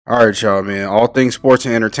All right, y'all, man. All things sports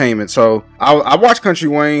and entertainment. So I watch Country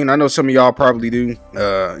Wayne. I know some of y'all probably do.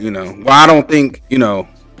 Well, I don't think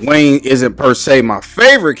Wayne isn't per se my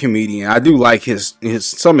favorite comedian. I do like his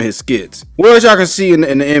some of his skits. Well, as y'all can see in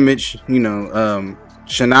the image,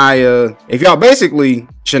 Shania. If y'all basically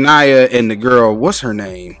Shania and the girl, what's her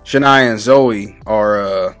name? Shania and Zoey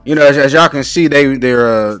are as y'all can see, they're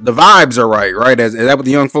the vibes are right? Is that what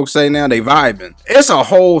the young folks say now? They vibing. It's a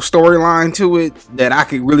whole storyline to it that I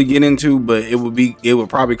could really get into, but it would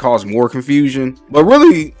probably cause more confusion. But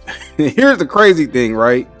really, here's the crazy thing,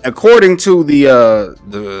 right? According to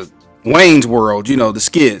the Wayne's World, the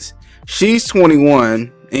skits, she's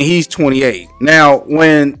 21 and he's 28. Now,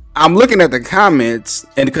 when I'm looking at the comments,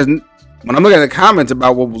 and because when I'm looking at the comments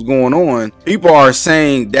about what was going on, people are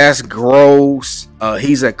saying that's gross.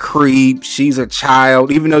 He's a creep. She's a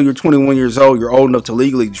child. Even though you're 21 years old, you're old enough to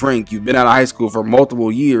legally drink. You've been out of high school for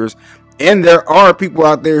multiple years. And there are people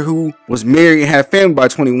out there who was married and had family by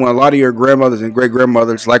 21. A lot of your grandmothers and great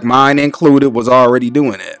grandmothers, like mine included, was already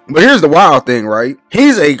doing it. But here's the wild thing, right?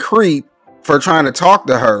 He's a creep for trying to talk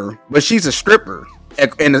to her, but she's a stripper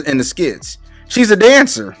in the skits. She's a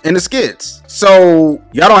dancer in the skits. So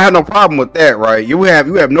y'all don't have no problem with that, right? You have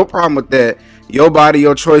no problem with that. Your body,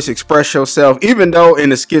 your choice, express yourself. Even though in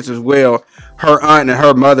the skits as well, her aunt and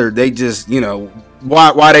her mother, they just,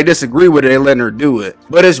 why they disagree with it, they letting her do it.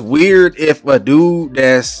 But it's weird if a dude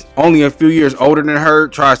that's only a few years older than her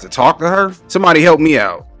tries to talk to her. Somebody help me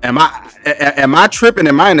out. Am I tripping?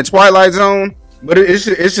 Am I in the Twilight Zone? But it's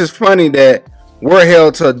just funny that we're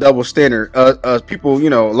held to a double standard. People,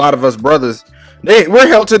 a lot of us brothers, we're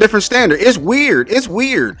held to a different standard. It's weird. It's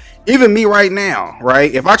weird. Even me right now,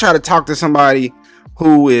 right? If I try to talk to somebody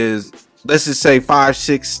who is, let's just say 5,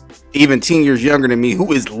 6, even 10 years younger than me,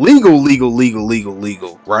 who is legal,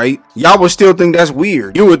 right? Y'all would still think that's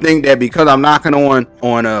weird. You would think that because I'm knocking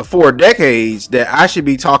on 4 decades, that I should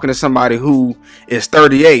be talking to somebody who is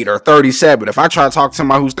 38 or 37. If I try to talk to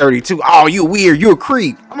somebody who's 32, oh, you weird, you a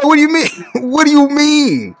creep. I'm like, what do you mean? What do you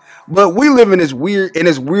mean? But we live in this weird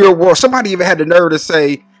world. Somebody even had the nerve to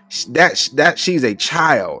say that she's a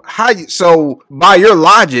child. So by your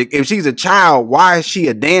logic, if she's a child, why is she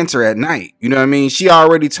a dancer at night? You know what I mean? She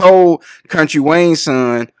already told Country Wayne's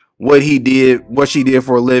son what she did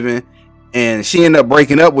for a living, and she ended up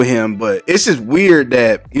breaking up with him. But it's just weird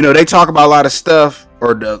that, they talk about a lot of stuff,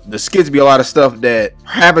 or the skits be a lot of stuff that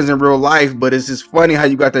happens in real life, but it's just funny how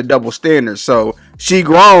you got that double standard. So she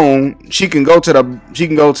grown, she can go to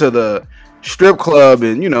the strip club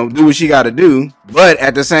and do what she got to do, but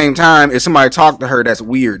at the same time, if somebody talk to her, that's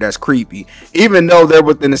weird, that's creepy, even though they're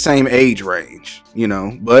within the same age range.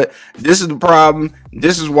 But this is the problem.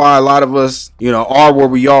 This is why a lot of us are where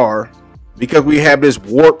we are, because we have this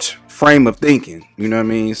warped frame of thinking. You know what I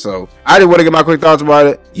mean? So I just want to get my quick thoughts about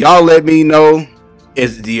it. Y'all let me know.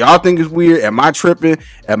 Do y'all think it's weird? Am I tripping?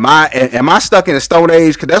 Am I stuck in a stone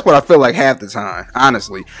age? Because that's what I feel like half the time,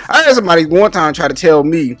 honestly. I had somebody one time try to tell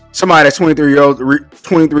me somebody that's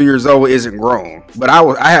 23 years old isn't grown, but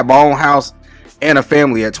I had my own house and a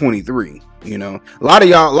family at 23. A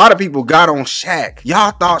lot of people got on Shaq.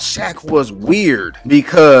 Y'all thought Shaq was weird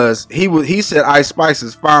because he said Ice Spice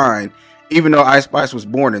is fine, even though Ice Spice was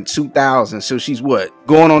born in 2000. So she's what?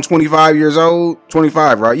 Going on 25 years old?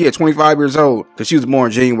 25, right? Yeah, 25 years old. Because she was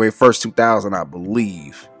born January 1st, 2000, I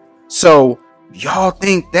believe. So y'all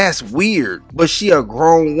think that's weird. But she a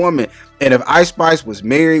grown woman. And if Ice Spice was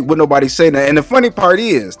married, wouldn't nobody say that. And the funny part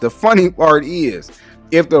is,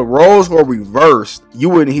 if the roles were reversed, you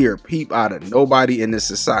wouldn't hear a peep out of nobody in this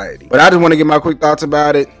society. But I just want to get my quick thoughts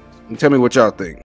about it and tell me what y'all think.